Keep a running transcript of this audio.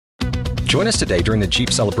Join us today during the Jeep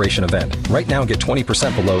Celebration event. Right now, get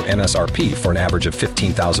 20% below MSRP for an average of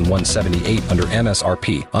 $15,178 under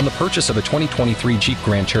MSRP on the purchase of a 2023 Jeep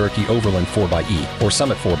Grand Cherokee Overland 4xE or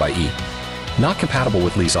Summit 4xE. Not compatible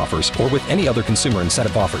with lease offers or with any other consumer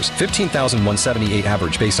incentive offers. $15,178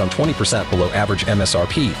 average based on 20% below average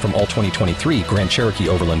MSRP from all 2023 Grand Cherokee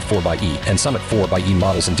Overland 4xE and Summit 4xE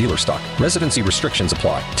models in dealer stock. Residency restrictions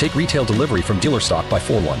apply. Take retail delivery from dealer stock by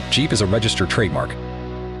 4/1. Jeep is a registered trademark.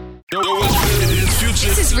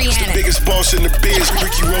 This is Rihanna. The biggest boss in the biz,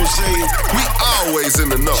 Ricky Rose. We always in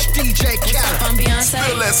the know. DJ Khaled. I'm Beyonce.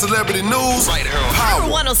 Spill that celebrity news. Right here on Power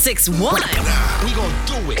 106.1. We gonna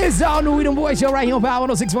do it. It's all new We Them Boys Show right here on Power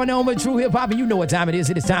 106.1 home with True Hip Hop. And you know what time it is.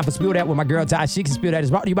 It is time for Spill That with my girl Ty Shiki. Spill That is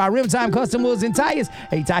brought to you by Rimtime Custom Wheels and Tires.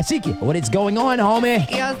 Hey Ty Shiki, what is going on, homie?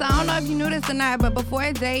 Yo, so I don't know if you knew this or not, but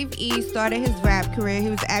before Dave E started his rap career, he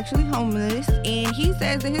was actually homeless. And he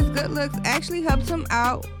says that his good looks actually helped him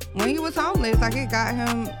out when he was homeless. Like it got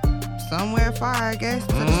him somewhere far, I guess,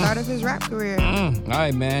 to the start of his rap career. All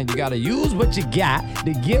right, man. You got to use what you got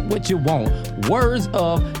to get what you want. Words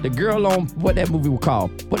of the girl on what that movie was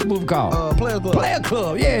called. What the movie called? Player Club. Player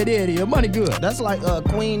Club. Yeah, it is. Money good. That's like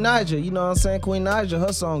Queen Naija. You know what I'm saying? Queen Naija,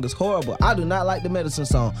 her song is horrible. I do not like the Medicine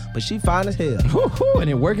song, but she fine as hell. And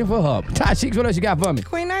it working for her. Ty Sheiks, what else you got for me?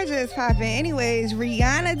 Queen Naija is popping. Anyways,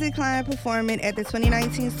 Rihanna declined performing at the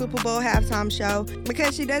 2019 Super Bowl halftime show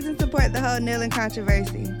because she doesn't support the whole kneeling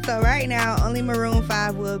controversy. So right now, only Maroon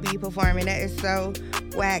 5 will be performing. That is so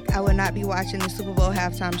whack. I will not be watching the Super Bowl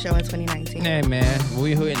halftime show in 2019. Hey, man.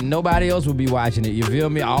 Nobody else will be watching it. You feel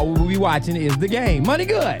me? All we will be watching is the game. Money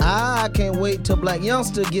good. I can't wait till Black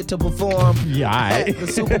Youngster get to perform at the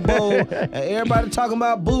Super Bowl. And everybody talking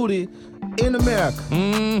about booty in America.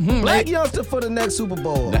 Black Youngster for the next Super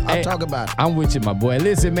Bowl. I'm talking about it. I'm with you, my boy.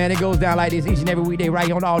 Listen, man, it goes down like this each and every weekday right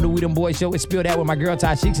here on All the We Them Boys Show. It's Spill That with my girl,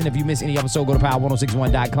 Ty Sheiks. And if you miss any episode, go to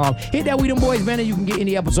power1061.com. Hit that We Them Boys banner. You can get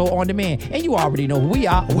any episode on demand. And you already know who we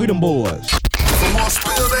are. We Them Boys. For more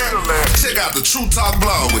Spill That, check out the True Talk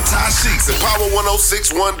blog with Ty Sheiks at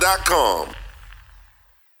power1061.com.